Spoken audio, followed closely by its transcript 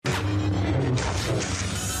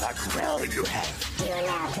What will you have? You are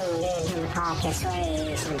now tuned in to the podcast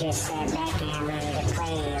way, so just sit back and ready to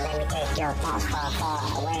play. Let me take your thoughts far,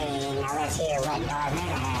 far away. Now let's hear what Darth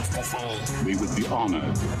Vader has to say. We would be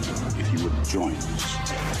honored if you would join us.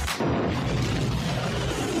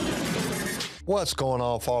 What's going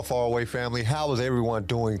on, far, far away family? How is everyone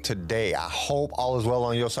doing today? I hope all is well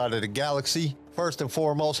on your side of the galaxy. First and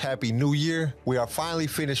foremost, Happy New Year. We are finally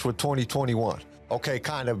finished with 2021. Okay,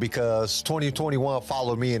 kind of, because 2021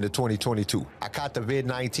 followed me into 2022. I caught the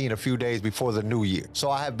COVID-19 a few days before the new year.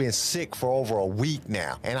 So I have been sick for over a week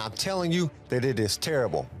now. And I'm telling you that it is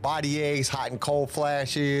terrible. Body aches, hot and cold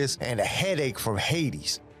flashes, and a headache from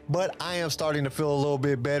Hades. But I am starting to feel a little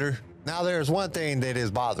bit better. Now there's one thing that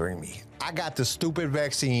is bothering me. I got the stupid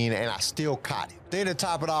vaccine and I still caught it. Then to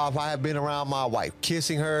top it off, I have been around my wife,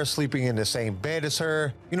 kissing her, sleeping in the same bed as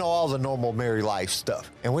her, you know, all the normal married life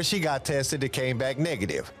stuff. And when she got tested, it came back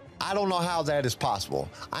negative. I don't know how that is possible.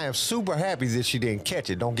 I am super happy that she didn't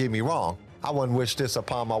catch it, don't get me wrong. I wouldn't wish this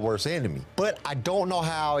upon my worst enemy. But I don't know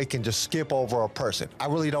how it can just skip over a person. I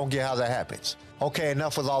really don't get how that happens. Okay,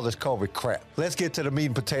 enough with all this COVID crap. Let's get to the meat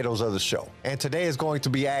and potatoes of the show. And today is going to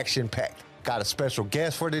be action-packed. Got a special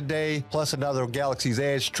guest for today, plus another Galaxy's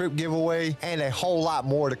Edge trip giveaway, and a whole lot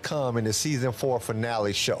more to come in the season 4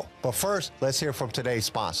 finale show. But first, let's hear from today's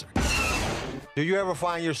sponsor. Do you ever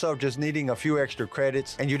find yourself just needing a few extra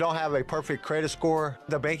credits and you don't have a perfect credit score?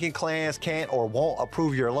 The banking clans can't or won't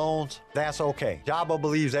approve your loans? That's okay. Jabba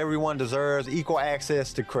believes everyone deserves equal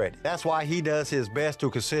access to credit. That's why he does his best to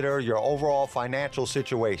consider your overall financial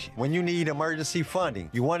situation. When you need emergency funding,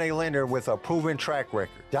 you want a lender with a proven track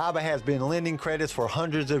record. Jabba has been lending credits for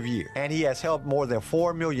hundreds of years, and he has helped more than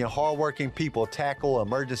 4 million hardworking people tackle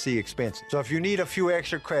emergency expenses. So if you need a few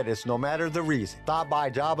extra credits, no matter the reason, stop by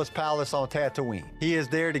Jabba's Palace on Tatooine. He is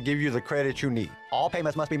there to give you the credit you need. All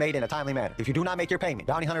payments must be made in a timely manner. If you do not make your payment,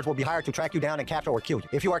 bounty hunters will be hired to track you down and capture or kill you.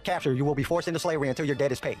 If you are captured, you will be forced into slavery until your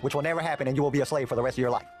debt is paid, which will never happen, and you will be a slave for the rest of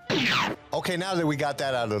your life. Okay, now that we got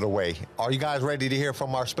that out of the way, are you guys ready to hear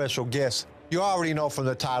from our special guest? You already know from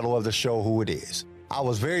the title of the show who it is. I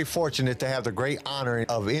was very fortunate to have the great honor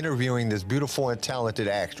of interviewing this beautiful and talented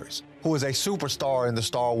actress, who is a superstar in the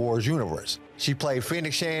Star Wars universe. She played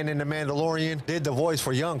Fennec Shand in The Mandalorian, did the voice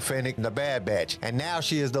for young Fennec in The Bad Batch, and now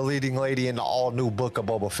she is the leading lady in the all-new Book of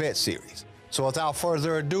Boba Fett series. So without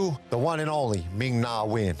further ado, the one and only Ming-Na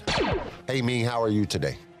Wen. Hey Ming, how are you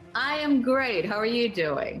today? I am great. How are you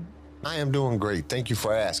doing? I am doing great. Thank you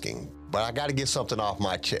for asking. But I got to get something off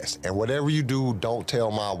my chest. And whatever you do, don't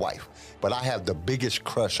tell my wife. But I have the biggest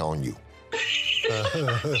crush on you.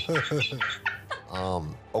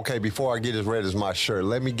 Okay, before I get as red as my shirt,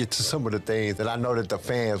 let me get to some of the things that I know that the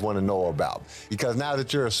fans want to know about. Because now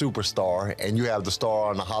that you're a superstar and you have the star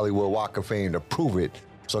on the Hollywood Walk of Fame to prove it,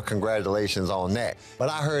 so congratulations on that. But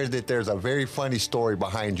I heard that there's a very funny story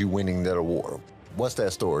behind you winning that award. What's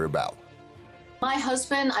that story about? My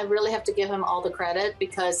husband, I really have to give him all the credit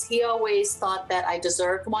because he always thought that I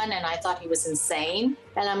deserved one, and I thought he was insane.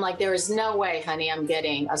 And I'm like, there is no way, honey, I'm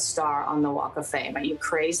getting a star on the Walk of Fame. Are you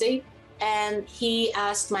crazy? And he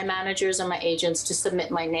asked my managers and my agents to submit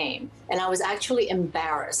my name. And I was actually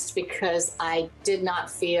embarrassed because I did not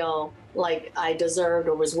feel like I deserved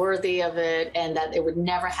or was worthy of it and that it would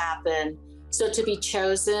never happen. So to be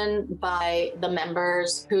chosen by the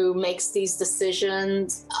members who makes these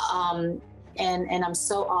decisions, and I'm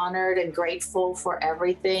so honored and grateful for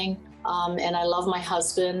everything. And I love my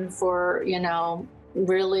husband for, you know,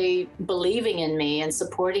 really believing in me and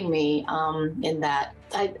supporting me in that.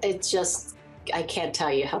 I can't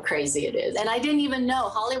tell you how crazy it is. And I didn't even know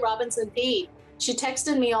Holly Robinson Peete. She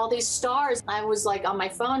texted me all these stars. I was like on my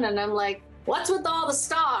phone and I'm like, what's with all the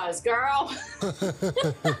stars, girl?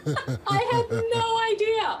 I had no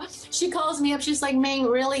idea. She calls me up. She's like, Ming,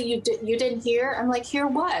 really? You didn't hear? I'm like, hear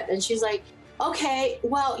what? And she's like, okay,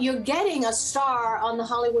 well, you're getting a star on the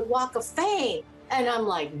Hollywood Walk of Fame. And I'm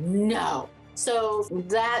like, no. So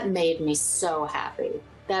that made me so happy.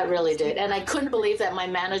 That really did. And I couldn't believe that my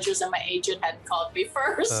managers and my agent hadn't called me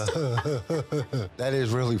first. That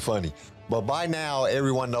is really funny. But by now,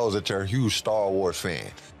 everyone knows that you're a huge Star Wars fan.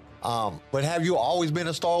 But have you always been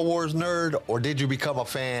a Star Wars nerd, or did you become a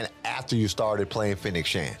fan after you started playing Fennec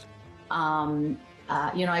Shand?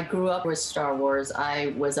 You know, I grew up with Star Wars.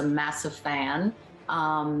 I was a massive fan.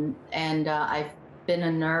 And I've been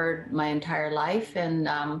a nerd my entire life. And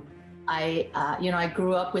I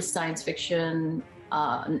grew up with science fiction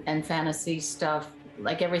and fantasy stuff,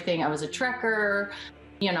 like everything. I was a Trekker,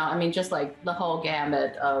 you know, I mean, just like the whole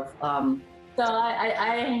gamut of, so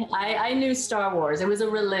I knew Star Wars. It was a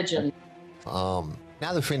religion.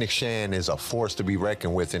 Now that Fennec Shand is a force to be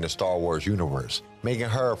reckoned with in the Star Wars universe, making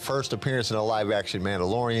her first appearance in a live-action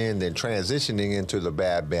Mandalorian, then transitioning into the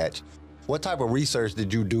Bad Batch, what type of research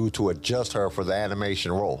did you do to adjust her for the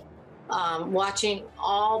animation role? Watching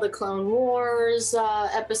all the Clone Wars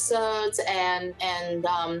episodes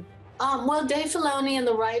well, Dave Filoni and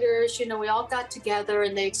the writers, we all got together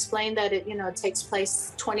and they explained that it takes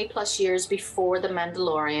place 20 plus years before The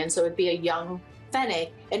Mandalorian. So it'd be a young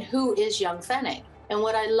Fennec. And who is young Fennec? And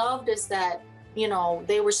what I loved is that,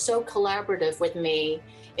 they were so collaborative with me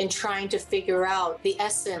in trying to figure out the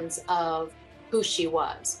essence of who she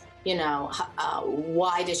was.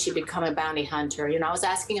 Why did she become a bounty hunter? I was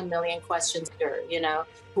asking a million questions to her,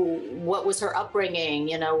 what was her upbringing?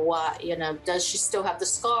 Does she still have the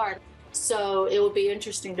scar? So it would be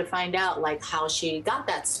interesting to find out how she got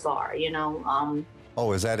that scar,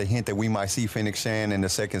 Oh, is that a hint that we might see Fennec Shand in the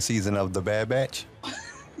second season of The Bad Batch?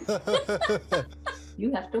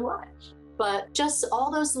 You have to watch. But just all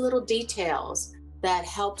those little details that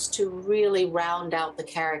helps to really round out the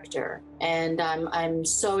character. And I'm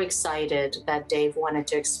so excited that Dave wanted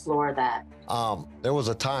to explore that. There was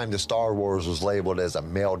a time that Star Wars was labeled as a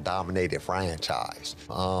male-dominated franchise.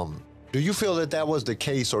 Do you feel that was the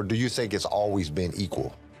case, or do you think it's always been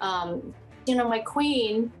equal? My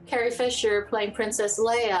queen, Carrie Fisher, playing Princess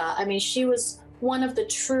Leia, she was one of the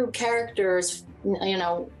true characters,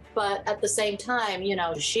 but at the same time,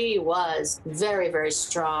 she was very, very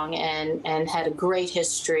strong and had a great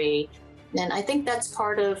history. And I think that's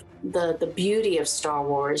part of the beauty of Star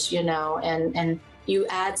Wars, and you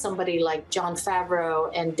add somebody like Jon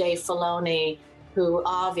Favreau and Dave Filoni, who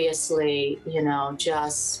obviously,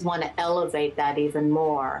 just want to elevate that even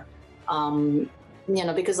more.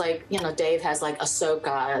 Because Dave has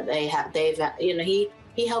Ahsoka,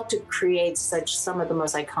 he helped to create some of the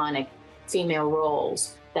most iconic female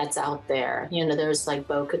roles that's out there. There's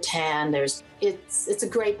Bo-Katan, it's a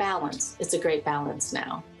great balance. It's a great balance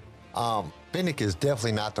now. Fennec is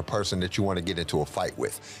definitely not the person that you want to get into a fight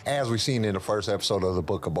with, as we've seen in the first episode of the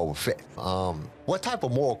Book of Boba Fett. What type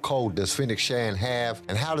of moral code does Fennec Shand have,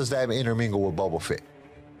 and how does that intermingle with Boba Fett?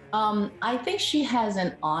 I think she has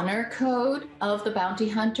an honor code of the bounty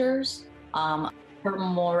hunters. Her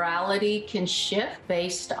morality can shift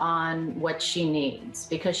based on what she needs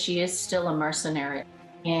because she is still a mercenary.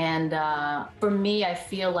 And for me, I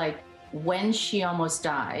feel like when she almost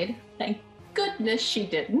died, thank goodness she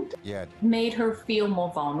didn't, made her feel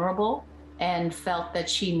more vulnerable and felt that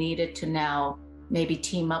she needed to now maybe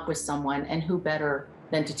team up with someone. And who better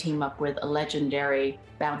than to team up with a legendary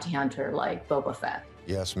bounty hunter like Boba Fett?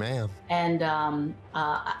 Yes, ma'am. And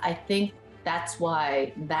I think that's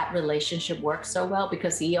why that relationship works so well,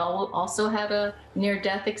 because he also had a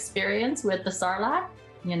near-death experience with the Sarlacc,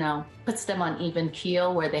 puts them on even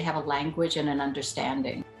keel where they have a language and an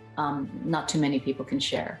understanding not too many people can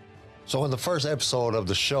share. So in the first episode of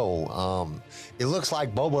the show, it looks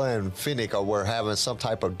like Boba and Fennec were having some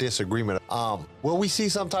type of disagreement. Will we see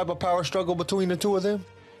some type of power struggle between the two of them?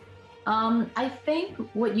 I think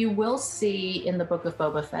what you will see in the Book of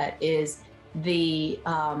Boba Fett is the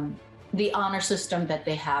honor system that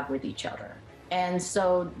they have with each other. And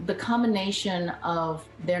so the combination of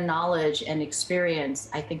their knowledge and experience,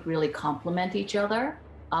 I think, really complement each other.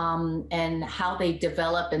 And how they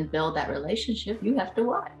develop and build that relationship, you have to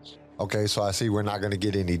watch. Okay, so I see we're not going to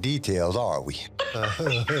get any details, are we?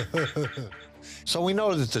 So we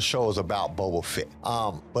know that the show is about Boba Fett.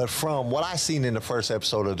 But from what I seen in the first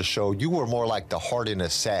episode of the show, you were more like the hardened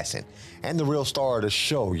assassin and the real star of the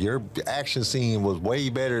show. Your action scene was way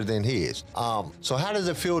better than his. So how does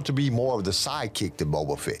it feel to be more of the sidekick to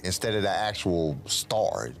Boba Fett instead of the actual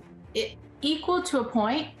star? Equal to a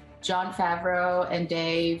point. Jon Favreau and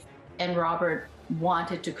Dave and Robert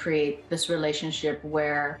wanted to create this relationship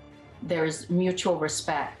where there's mutual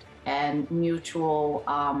respect and mutual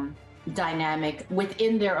dynamic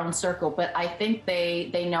within their own circle. But I think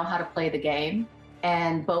they know how to play the game,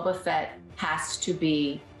 and Boba Fett has to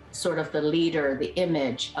be sort of the leader, the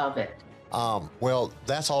image of it. Well,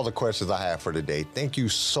 that's all the questions I have for today. Thank you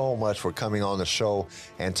so much for coming on the show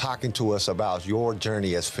and talking to us about your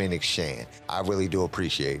journey as Fennec Shand. I really do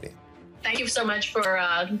appreciate it. Thank you so much for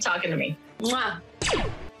talking to me. Mwah.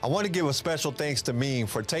 I want to give a special thanks to Meme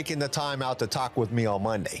for taking the time out to talk with me on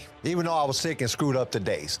Monday, even though I was sick and screwed up the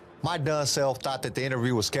days. My dumb self thought that the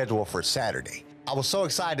interview was scheduled for Saturday. I was so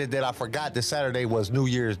excited that I forgot that Saturday was New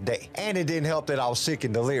Year's Day, and it didn't help that I was sick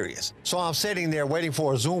and delirious. So I'm sitting there waiting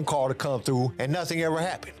for a Zoom call to come through, and nothing ever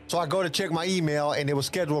happened. So I go to check my email, and it was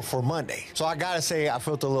scheduled for Monday. So I gotta say, I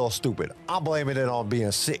felt a little stupid. I'm blaming it on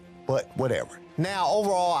being sick, but whatever. Now,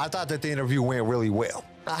 overall, I thought that the interview went really well.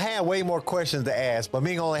 I had way more questions to ask, but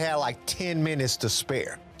Ming only had like 10 minutes to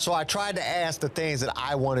spare. So I tried to ask the things that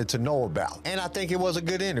I wanted to know about, and I think it was a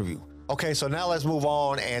good interview. Okay, so now let's move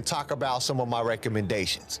on and talk about some of my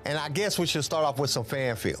recommendations. And I guess we should start off with some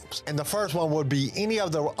fan films. And the first one would be any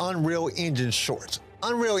of the Unreal Engine shorts.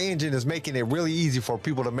 Unreal Engine is making it really easy for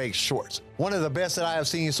people to make shorts. One of the best that I have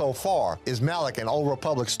seen so far is Malik, an Old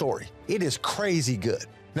Republic story. It is crazy good.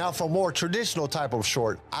 Now for more traditional type of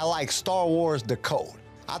short, I like Star Wars The Code.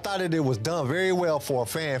 I thought that it was done very well for a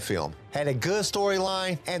fan film, had a good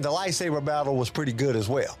storyline, and the lightsaber battle was pretty good as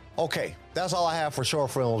well. Okay, that's all I have for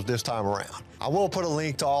short films this time around. I will put a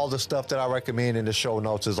link to all the stuff that I recommend in the show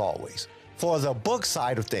notes as always. For the book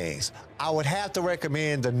side of things, I would have to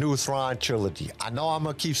recommend the new Thrawn trilogy. I know I'm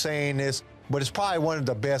gonna keep saying this, but it's probably one of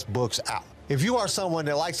the best books out. If you are someone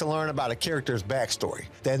that likes to learn about a character's backstory,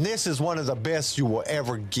 then this is one of the best you will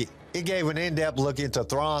ever get. It gave an in-depth look into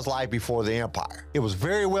Thrawn's life before the Empire. It was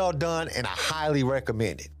very well done and I highly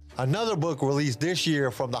recommend it. Another book released this year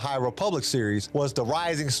from the High Republic series was The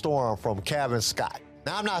Rising Storm from Kevin Scott.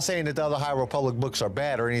 Now, I'm not saying that the other High Republic books are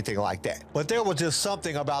bad or anything like that, but there was just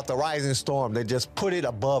something about The Rising Storm that just put it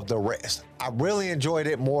above the rest. I really enjoyed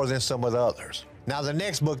it more than some of the others. Now, the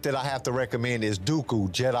next book that I have to recommend is Dooku,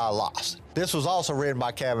 Jedi Lost. This was also written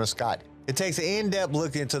by Kevin Scott. It takes an in-depth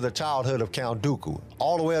look into the childhood of Count Dooku,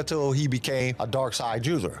 all the way until he became a dark side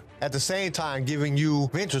user, at the same time giving you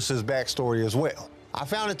Ventress's backstory as well. I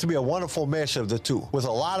found it to be a wonderful mesh of the two, with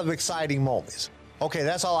a lot of exciting moments. Okay,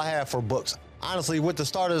 that's all I have for books. Honestly, with the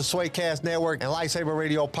start of the Swaycast Network and Lightsaber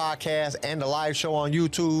Radio podcast and the live show on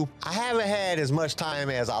YouTube, I haven't had as much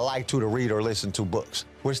time as I like to read or listen to books,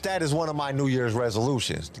 which that is one of my New Year's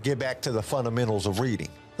resolutions, to get back to the fundamentals of reading.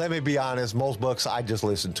 Let me be honest, most books I just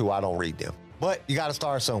listen to, I don't read them. But you gotta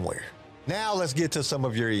start somewhere. Now let's get to some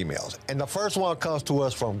of your emails. And the first one comes to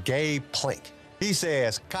us from Gabe Plink. He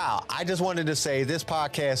says, Kyle, I just wanted to say this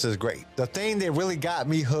podcast is great. The thing that really got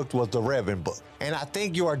me hooked was the Revan book, and I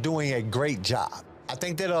think you are doing a great job. I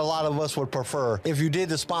think that a lot of us would prefer if you did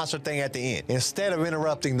the sponsor thing at the end, instead of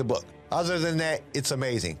interrupting the book. Other than that, it's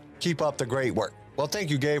amazing. Keep up the great work. Well, thank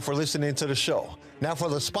you, Gabe, for listening to the show. Now for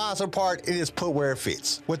the sponsor part, it is put where it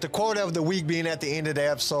fits. With the quote of the week being at the end of the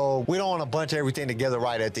episode, we don't want to bunch everything together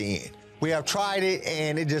right at the end. We have tried it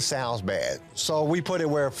and it just sounds bad. So we put it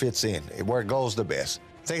where it fits in, where it goes the best.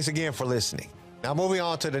 Thanks again for listening. Now moving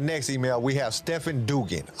on to the next email, we have Stephen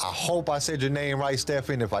Dugan. I hope I said your name right,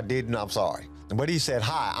 Stephen. If I didn't, I'm sorry. But he said,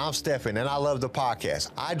 hi, I'm Stephen and I love the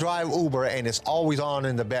podcast. I drive Uber and it's always on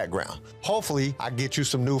in the background. Hopefully I get you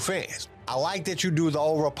some new fans. I like that you do the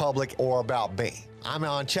Old Republic or about Bane. I'm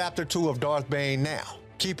on chapter 2 of Darth Bane now.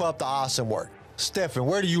 Keep up the awesome work. Stephen,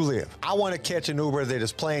 where do you live? I want to catch an Uber that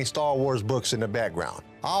is playing Star Wars books in the background.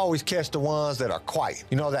 I always catch the ones that are quiet.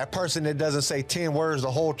 You know, that person that doesn't say 10 words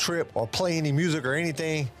the whole trip or play any music or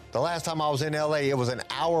anything. The last time I was in LA, it was an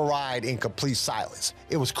hour ride in complete silence.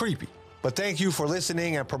 It was creepy. But thank you for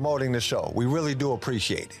listening and promoting the show. We really do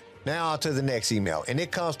appreciate it. Now on to the next email, and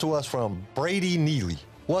it comes to us from Brady Neely.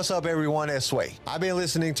 What's up, everyone at Sway? I've been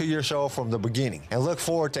listening to your show from the beginning and look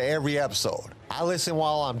forward to every episode. I listen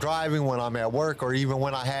while I'm driving, when I'm at work, or even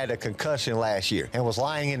when I had a concussion last year and was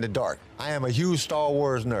lying in the dark. I am a huge Star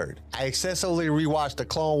Wars nerd. I excessively rewatch the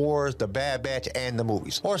Clone Wars, the Bad Batch, and the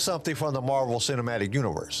movies, or something from the Marvel Cinematic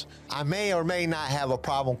Universe. I may or may not have a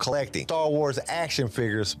problem collecting Star Wars action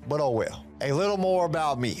figures, but oh well. A little more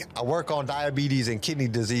about me. I work on diabetes and kidney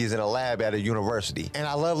disease in a lab at a university, and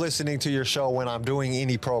I love listening to your show when I'm doing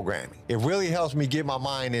any programming. It really helps me get my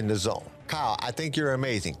mind in the zone. Kyle, I think you're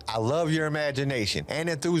amazing. I love your imagination and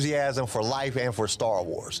enthusiasm for life and for Star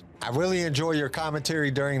Wars. I really enjoy your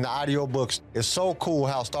commentary during the audiobooks. It's so cool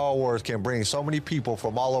how Star Wars can bring so many people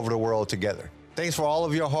from all over the world together. Thanks for all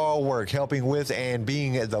of your hard work helping with and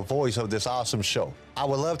being the voice of this awesome show. I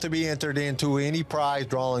would love to be entered into any prize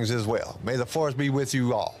drawings as well. May the force be with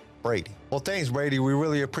you all. Brady. Well, thanks, Brady. We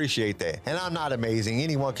really appreciate that. And I'm not amazing.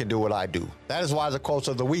 Anyone can do what I do. That is why the quotes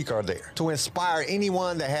of the week are there, to inspire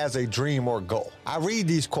anyone that has a dream or goal. I read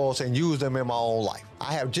these quotes and use them in my own life.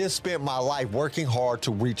 I have just spent my life working hard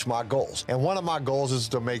to reach my goals. And one of my goals is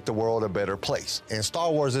to make the world a better place. And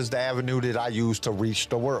Star Wars is the avenue that I use to reach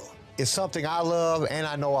the world. It's something I love, and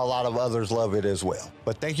I know a lot of others love it as well.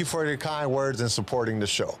 But thank you for your kind words and supporting the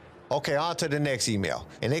show. Okay, on to the next email.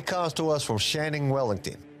 And it comes to us from Shannon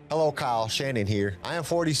Wellington. Hello, Kyle. Shannon here. I am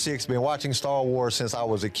 46, been watching Star Wars since I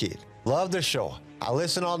was a kid. Love the show. I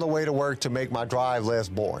listen on the way to work to make my drive less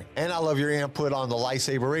boring. And I love your input on the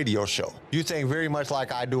Lightsaber Radio show. You think very much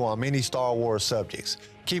like I do on many Star Wars subjects.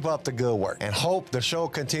 Keep up the good work and hope the show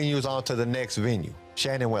continues on to the next venue.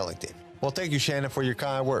 Shannon Wellington. Well, thank you, Shannon, for your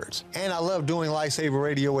kind words. And I love doing Lightsaber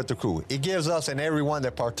Radio with the crew. It gives us and everyone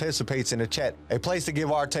that participates in the chat a place to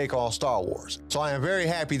give our take on Star Wars. So I am very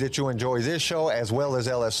happy that you enjoy this show as well as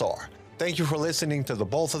LSR. Thank you for listening to the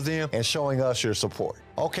both of them and showing us your support.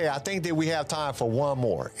 Okay, I think that we have time for one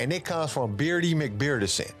more, and it comes from Beardy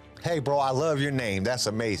McBeardison. Hey, bro, I love your name. That's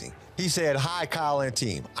amazing. He said, hi, Kyle and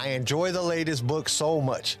team. I enjoy the latest book so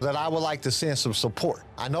much that I would like to send some support.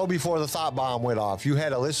 I know before the thought bomb went off, you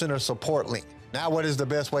had a listener support link. Now, what is the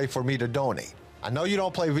best way for me to donate? I know you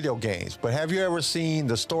don't play video games, but have you ever seen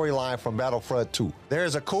the storyline from Battlefront 2? There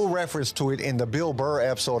is a cool reference to it in the Bill Burr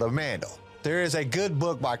episode of Mando. There is a good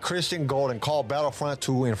book by Christian Golden called Battlefront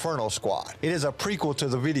 2 Inferno Squad. It is a prequel to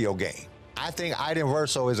the video game. I think Iden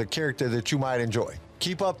Verso is a character that you might enjoy.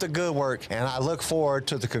 Keep up the good work, and I look forward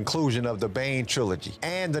to the conclusion of the Bane trilogy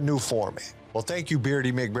and the new format. Well, thank you,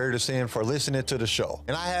 Beardy McBeardison, for listening to the show.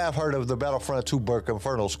 And I have heard of the Battlefront 2 book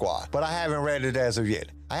Inferno Squad, but I haven't read it as of yet.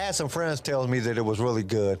 I had some friends tell me that it was really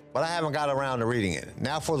good, but I haven't got around to reading it.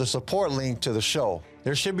 Now for the support link to the show,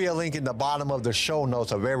 there should be a link in the bottom of the show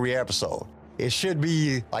notes of every episode. It should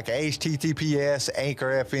be like a HTTPS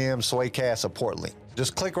Anchor FM Swaycast support link.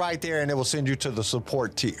 Just click right there and it will send you to the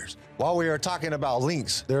support tiers. While we are talking about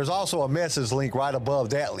links, there's also a message link right above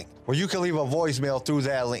that link where you can leave a voicemail through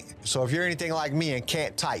that link. So if you're anything like me and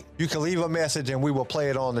can't type, you can leave a message and we will play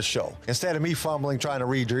it on the show instead of me fumbling trying to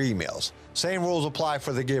read your emails. Same rules apply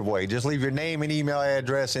for the giveaway. Just leave your name and email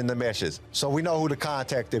address in the message so we know who to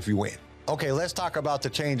contact if you win. Okay, let's talk about the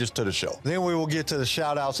changes to the show. Then we will get to the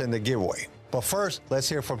shout outs and the giveaway. But first, let's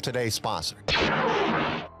hear from today's sponsor.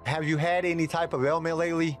 Have you had any type of ailment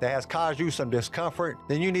lately that has caused you some discomfort?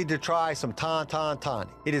 Then you need to try some Tauntaun Tonic.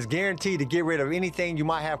 It is guaranteed to get rid of anything you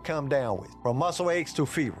might have come down with, from muscle aches to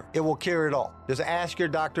fever. It will cure it all. Just ask your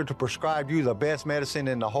doctor to prescribe you the best medicine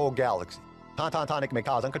in the whole galaxy. Tauntaun Tonic may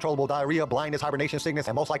cause uncontrollable diarrhea, blindness, hibernation sickness,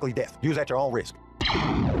 and most likely death. Use at your own risk.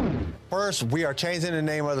 First, we are changing the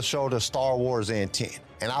name of the show to Star Wars in 10,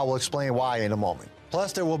 and I will explain why in a moment.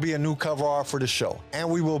 Plus, there will be a new cover art for the show, and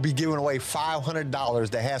we will be giving away $500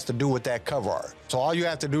 that has to do with that cover art. So all you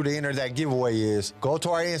have to do to enter that giveaway is go to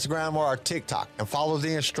our Instagram or our TikTok and follow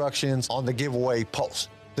the instructions on the giveaway post.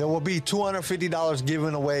 There will be $250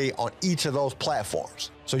 given away on each of those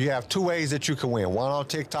platforms. So you have two ways that you can win, one on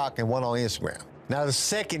TikTok and one on Instagram. Now, the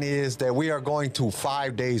second is that we are going to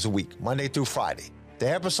 5 days a week, Monday through Friday. The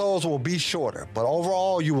episodes will be shorter, but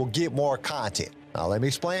overall, you will get more content. Now, let me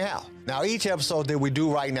explain how. Now, each episode that we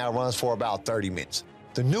do right now runs for about 30 minutes.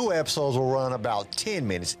 The new episodes will run about 10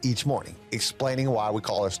 minutes each morning, explaining why we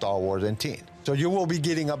call it Star Wars in 10. So you will be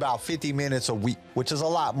getting about 50 minutes a week, which is a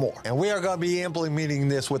lot more. And we are going to be implementing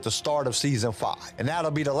this with the start of season 5. And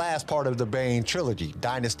that'll be the last part of the Bane trilogy,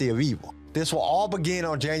 Dynasty of Evil. This will all begin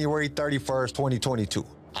on January 31st, 2022.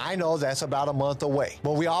 I know that's about a month away,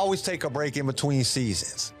 but we always take a break in between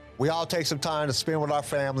seasons. We all take some time to spend with our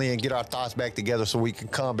family and get our thoughts back together so we can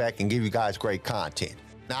come back and give you guys great content.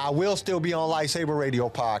 Now, I will still be on Lightsaber Radio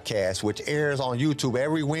Podcast, which airs on YouTube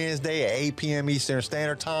every Wednesday at 8 p.m. Eastern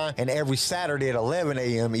Standard Time and every Saturday at 11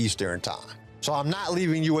 a.m. Eastern Time. So I'm not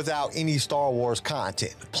leaving you without any Star Wars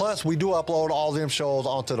content. Plus, we do upload all them shows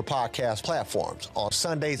onto the podcast platforms on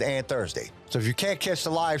Sundays and Thursdays. So if you can't catch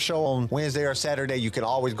the live show on Wednesday or Saturday, you can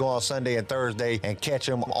always go on Sunday and Thursday and catch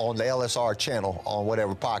them on the LSR channel on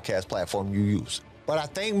whatever podcast platform you use. But I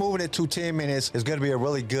think moving it to 10 minutes is going to be a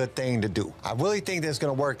really good thing to do. I really think that's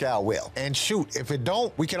going to work out well. And shoot, if it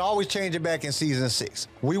don't, we can always change it back in season 6.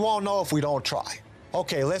 We won't know if we don't try.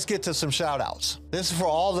 Okay, let's get to some shout outs. This is for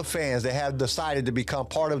all the fans that have decided to become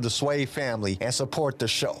part of the Sway family and support the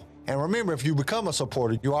show. And remember, if you become a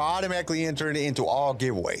supporter, you are automatically entered into all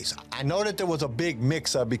giveaways. I know that there was a big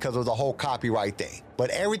mix-up because of the whole copyright thing, but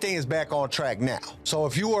everything is back on track now. So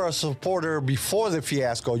if you were a supporter before the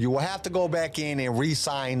fiasco, you will have to go back in and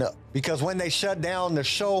re-sign up. Because when they shut down the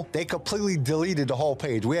show, they completely deleted the whole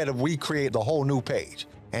page. We had to recreate the whole new page.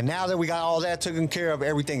 And now that we got all that taken care of,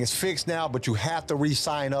 everything is fixed now, but you have to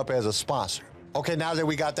re-sign up as a sponsor. Okay, now that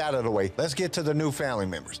we got that out of the way, let's get to the new family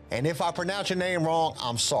members. And if I pronounce your name wrong,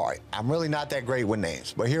 I'm sorry. I'm really not that great with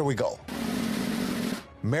names, but here we go.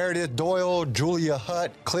 Meredith Doyle, Julia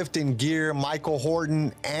Hutt, Clifton Gear, Michael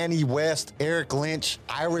Horton, Annie West, Eric Lynch,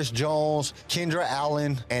 Iris Jones, Kendra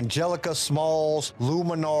Allen, Angelica Smalls, Lou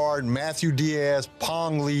Menard, Matthew Diaz,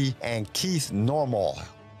 Pong Lee, and Keith Normal.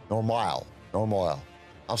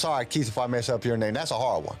 I'm sorry, Keith, if I mess up your name. That's a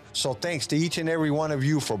hard one. So thanks to each and every one of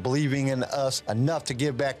you for believing in us enough to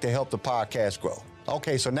give back to help the podcast grow.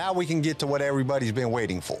 Okay, so now we can get to what everybody's been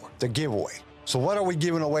waiting for, the giveaway. So what are we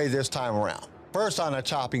giving away this time around? First on the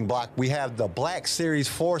chopping block, we have the Black Series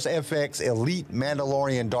Force FX Elite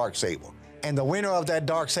Mandalorian Darksaber. And the winner of that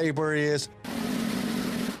Darksaber is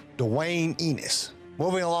Dwayne Enos.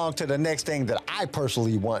 Moving along to the next thing that I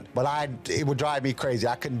personally want, but it would drive me crazy.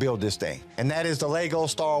 I couldn't build this thing. And that is the Lego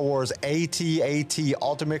Star Wars AT-AT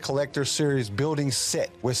Ultimate Collector Series building set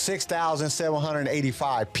with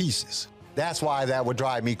 6,785 pieces. That's why that would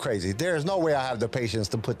drive me crazy. There is no way I have the patience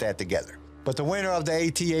to put that together. But the winner of the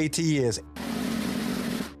AT-AT is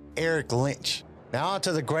Eric Lynch. Now on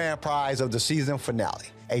to the grand prize of the season finale,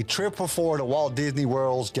 a trip for four to Walt Disney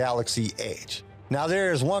World's Galaxy Edge. Now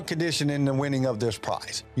there is one condition in the winning of this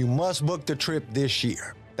prize. You must book the trip this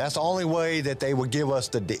year. That's the only way that they would give us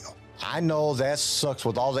the deal. I know that sucks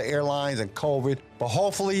with all the airlines and COVID, but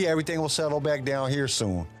hopefully everything will settle back down here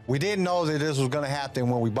soon. We didn't know that this was going to happen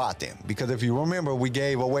when we bought them, because if you remember, we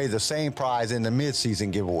gave away the same prize in the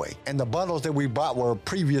mid-season giveaway, and the bundles that we bought were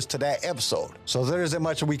previous to that episode, so there isn't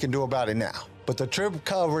much we can do about it now. But the trip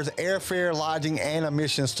covers airfare, lodging, and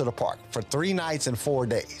admissions to the park for 3 nights and 4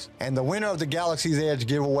 days. And the winner of the Galaxy's Edge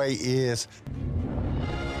giveaway is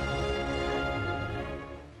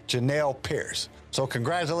Janelle Pierce. So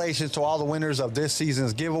congratulations to all the winners of this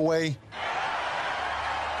season's giveaway.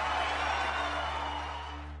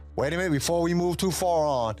 Wait a minute, before we move too far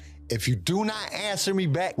on, if you do not answer me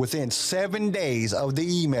back within 7 days of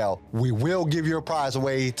the email, we will give your prize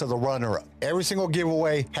away to the runner-up. Every single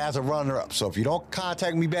giveaway has a runner-up. So if you don't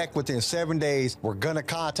contact me back within 7 days, we're gonna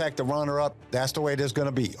contact the runner-up. That's the way this is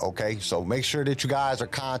gonna be, okay? So make sure that you guys are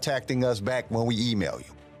contacting us back when we email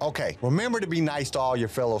you. Okay, remember to be nice to all your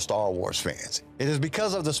fellow Star Wars fans. It is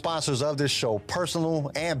because of the sponsors of this show, personal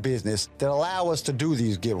and business, that allow us to do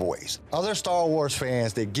these giveaways. Other Star Wars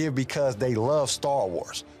fans that give because they love Star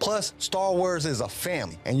Wars. Plus, Star Wars is a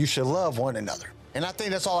family, and you should love one another. And I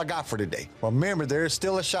think that's all I got for today. Remember, there is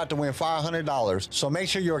still a shot to win $500, so make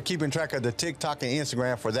sure you are keeping track of the TikTok and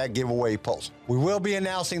Instagram for that giveaway post. We will be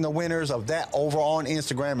announcing the winners of that over on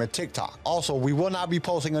Instagram and TikTok. Also, we will not be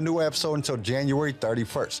posting a new episode until January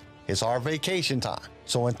 31st. It's our vacation time.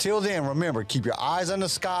 So until then, remember, keep your eyes on the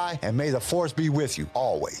sky, and may the Force be with you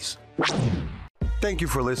always. Thank you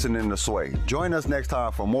for listening to Sway. Join us next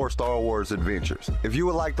time for more Star Wars adventures. If you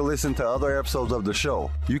would like to listen to other episodes of the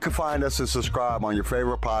show, you can find us and subscribe on your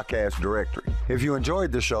favorite podcast directory. If you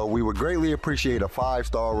enjoyed the show, we would greatly appreciate a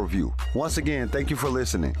 5-star review. Once again, thank you for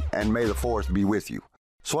listening, and may the Force be with you.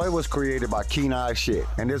 Sway was created by Keen Eye Shit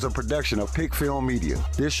and is a production of Pick Film Media.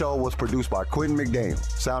 This show was produced by Quentin McDaniel.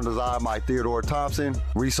 Sound design by Theodore Thompson.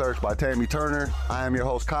 Research by Tammy Turner. I am your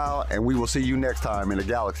host, Kyle, and we will see you next time in a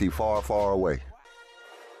galaxy far, far away.